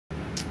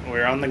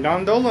We're on the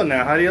gondola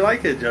now. How do you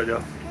like it,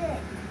 JoJo? Good.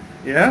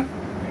 Yeah?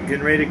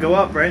 Getting ready to go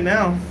up right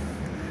now.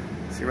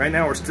 See, right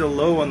now we're still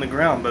low on the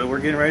ground, but we're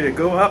getting ready to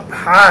go up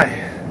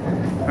high.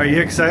 Are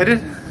you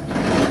excited?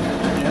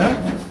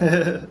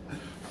 Yeah?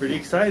 Pretty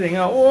exciting.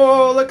 Oh,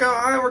 whoa, look how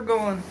high we're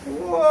going.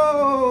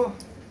 Whoa.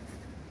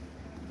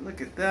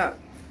 Look at that.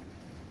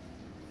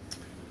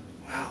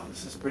 Wow,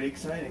 this is pretty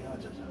exciting, huh,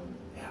 JoJo?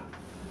 Yeah.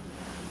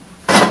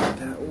 Look at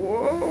that.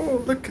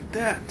 Whoa, look at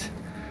that.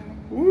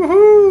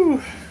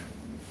 Woohoo!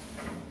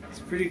 It's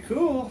pretty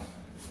cool.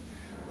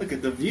 Look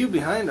at the view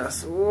behind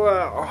us.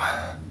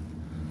 Wow.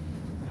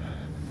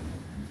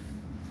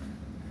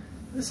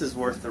 This is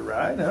worth the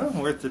ride, huh?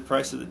 Worth the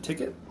price of the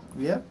ticket.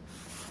 Yep.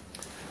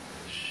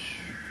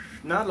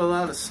 Not a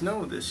lot of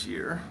snow this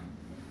year.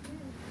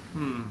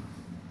 Oh,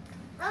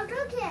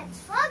 look at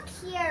a truck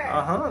here.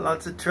 Uh-huh,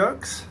 lots of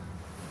trucks.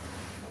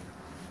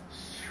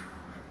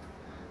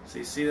 So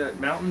you see that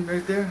mountain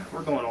right there?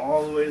 We're going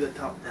all the way to the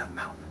top of that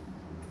mountain.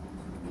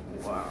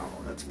 Wow,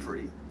 that's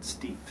pretty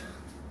steep.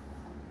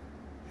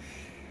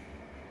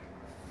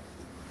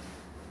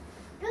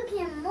 Look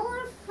at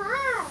more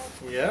fire.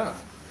 Yeah.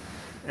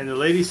 And the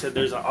lady said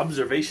there's an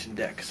observation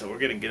deck, so we're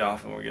gonna get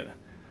off and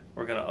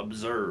we're gonna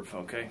observe,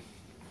 okay?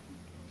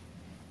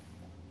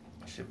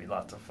 Should be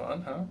lots of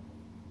fun, huh?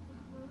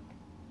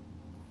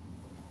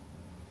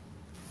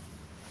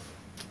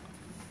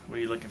 What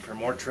are you looking for?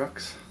 More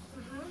trucks?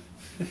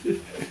 Because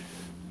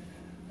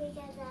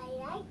I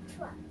like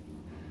trucks.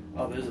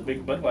 Oh, there's a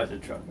big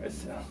Budweiser truck. I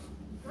saw.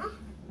 Huh?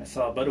 I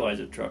saw a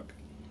Budweiser truck.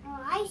 Oh,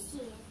 I see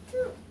it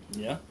too.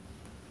 Yeah.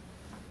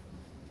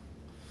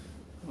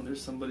 Oh,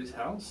 there's somebody's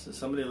house. Does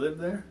somebody live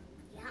there?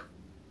 Yeah.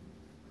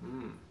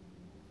 Hmm.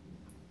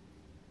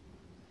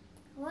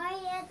 Why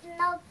is it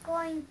not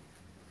going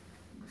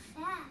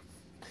fast?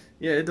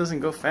 Yeah, it doesn't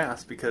go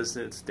fast because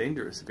it's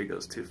dangerous if it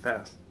goes too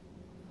fast.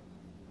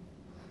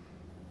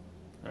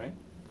 Right?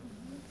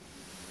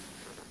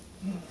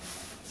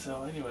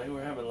 So anyway,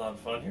 we're having a lot of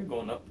fun here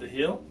going up the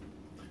hill.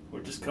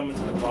 We're just coming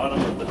to the bottom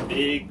of the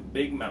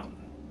big mountain.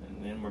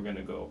 And then we're going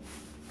to go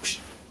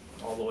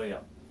all the way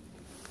up.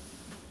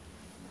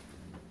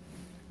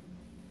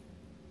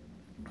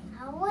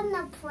 I want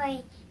to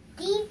play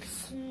deep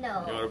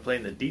snow. You want to play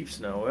in the deep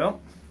snow?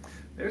 Well,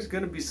 there's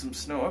going to be some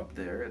snow up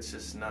there. It's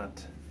just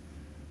not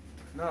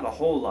a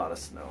whole lot of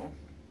snow.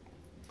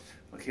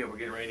 Okay, we're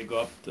getting ready to go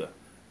up the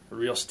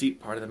real steep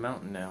part of the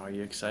mountain now. Are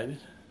you excited?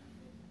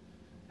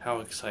 How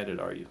excited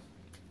are you?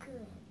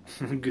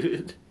 Good.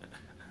 Good.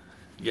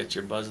 You got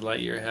your Buzz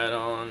Lightyear hat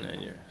on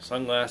and your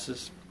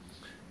sunglasses.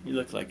 You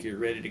look like you're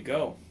ready to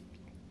go.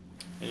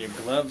 And your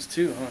gloves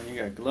too, huh?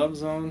 You got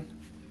gloves on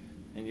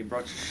and you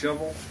brought your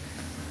shovel.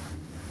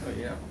 Oh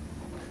yeah.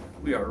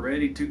 We are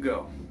ready to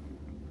go.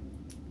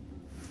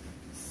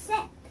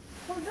 Set.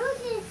 Well,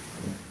 look at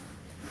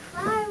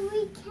how far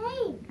we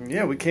came.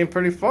 Yeah, we came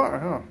pretty far,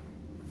 huh?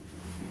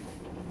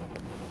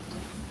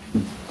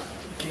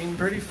 Came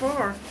pretty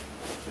far.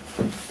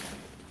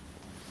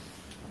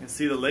 You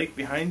see the lake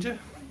behind you?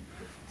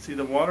 See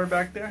the water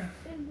back there?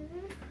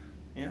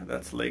 Yeah,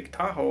 that's Lake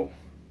Tahoe.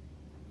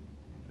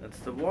 That's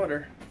the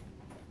water.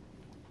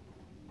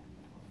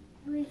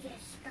 We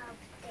just stopped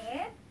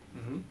there.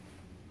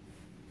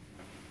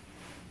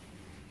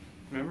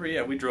 Remember?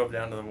 Yeah, we drove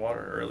down to the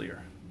water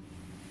earlier.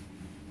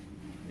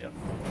 Yep.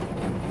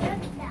 Look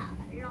at that.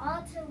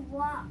 Lots of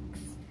rocks.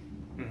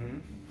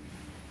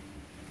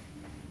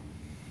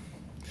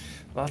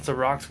 Lots of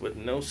rocks with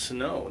no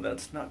snow.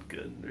 That's not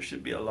good. There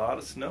should be a lot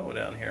of snow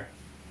down here.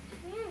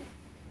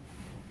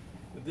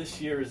 But this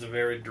year is a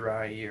very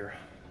dry year.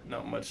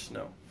 Not much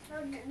snow. So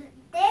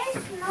there's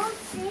no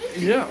sea?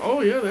 Yeah,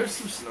 oh yeah, there's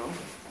some snow.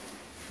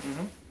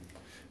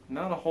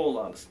 Not a whole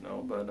lot of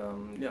snow, but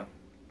yeah.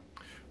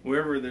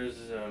 Wherever there's,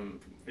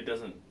 it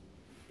doesn't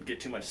get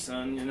too much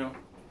sun, you know,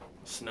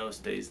 snow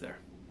stays there.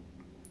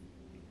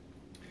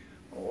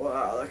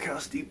 Wow, look how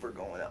steep we're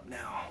going up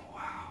now.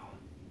 Wow.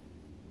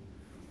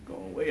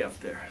 Going way up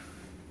there.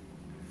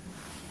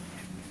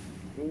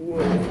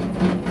 Whoa.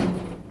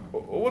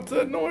 What's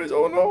that noise?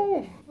 Oh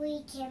no!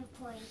 We can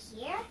play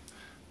here.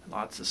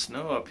 Lots of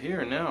snow up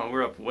here now.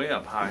 We're up way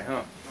up high,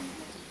 huh?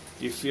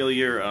 You feel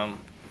your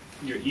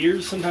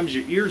ears? Sometimes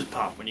your ears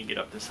pop when you get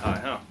up this high,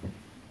 huh?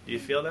 Do you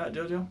feel that,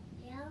 JoJo?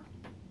 Yeah.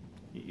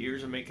 Your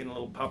ears are making a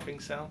little popping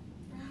sound?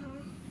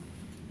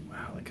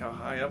 Wow, look how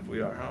high up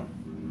we are, huh?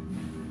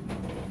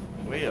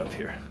 Way up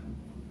here.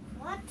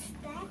 What's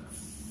that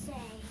say?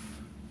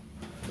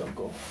 Don't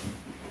go.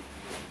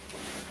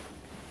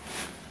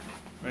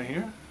 Right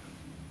here?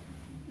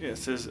 Yeah, it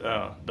says,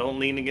 don't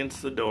lean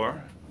against the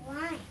door.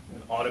 Why?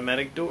 An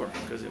automatic door,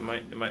 because it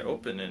might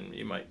open and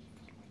you might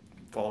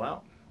fall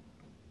out.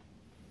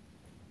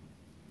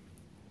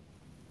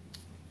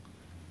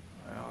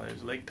 Wow,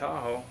 there's Lake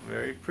Tahoe.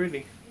 Very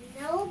pretty.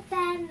 No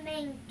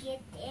Batman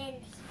get in.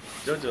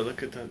 JoJo,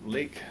 look at the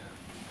lake.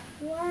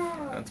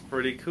 Wow. That's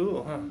pretty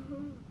cool, huh?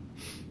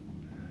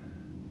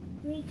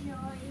 We're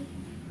going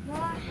more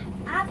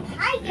up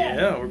higher.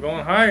 Yeah, we're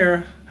going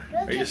higher.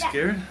 Look Are you at that.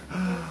 scared?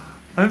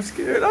 I'm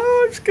scared.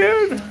 Oh, I'm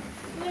scared.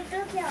 Look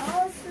at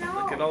all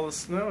at all the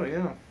snow,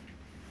 yeah.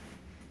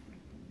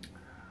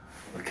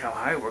 Look how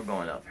high we're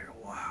going up here.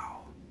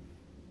 Wow.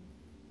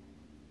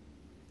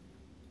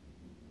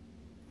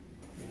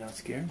 You're not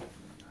scared?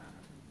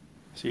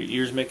 So your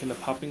ears making the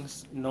popping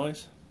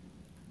noise?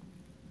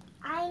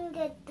 I'm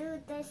gonna do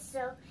this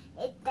so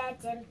it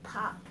doesn't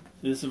pop.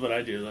 This is what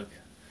I do. Look,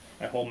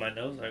 I hold my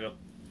nose, I go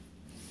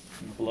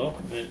blow,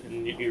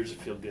 and your ears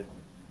feel good.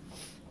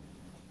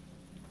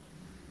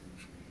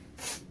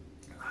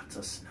 Lots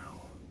of snow.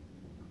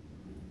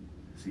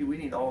 See, we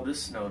need all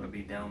this snow to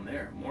be down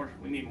there.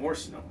 We need more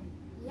snow.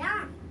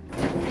 Yeah.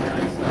 That would be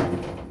nice.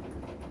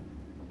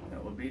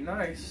 That would be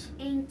nice.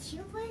 And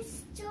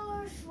Curious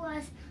George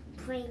was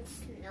playing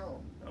snow.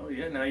 Oh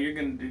yeah, now you're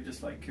gonna do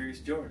just like Curious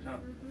George, huh?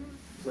 Mm-hmm.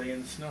 Play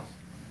in the snow.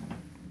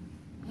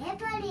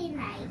 Everybody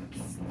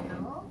likes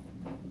snow.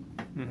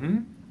 Mm-hmm.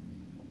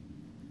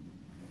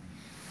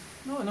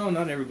 No,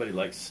 not everybody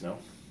likes snow.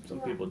 Some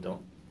What? people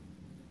don't.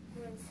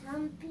 And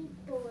some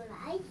people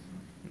like.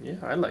 Yeah,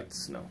 I like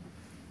snow.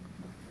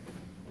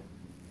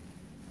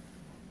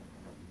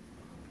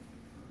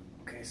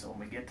 Okay, so when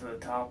we get to the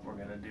top, we're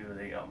gonna do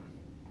the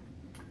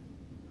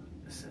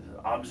this is an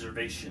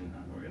observation.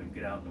 We're gonna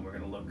get out and we're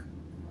gonna look,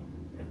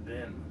 and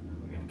then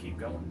we're gonna keep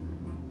going.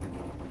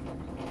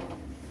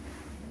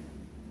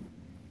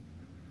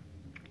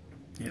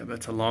 Yeah,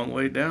 that's a long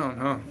way down,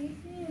 huh?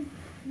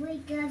 Mm-hmm. We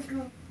gotta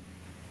go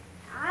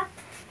up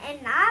and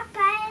up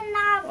and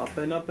up. Up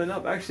and up and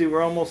up. Actually,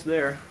 we're almost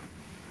there.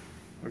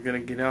 We're gonna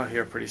get out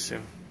here pretty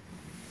soon.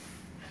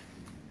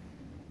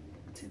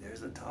 See,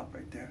 there's the top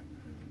right there.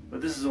 But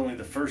this is only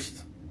the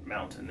first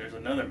mountain. There's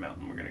another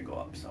mountain we're gonna go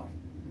up, so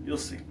you'll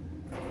see.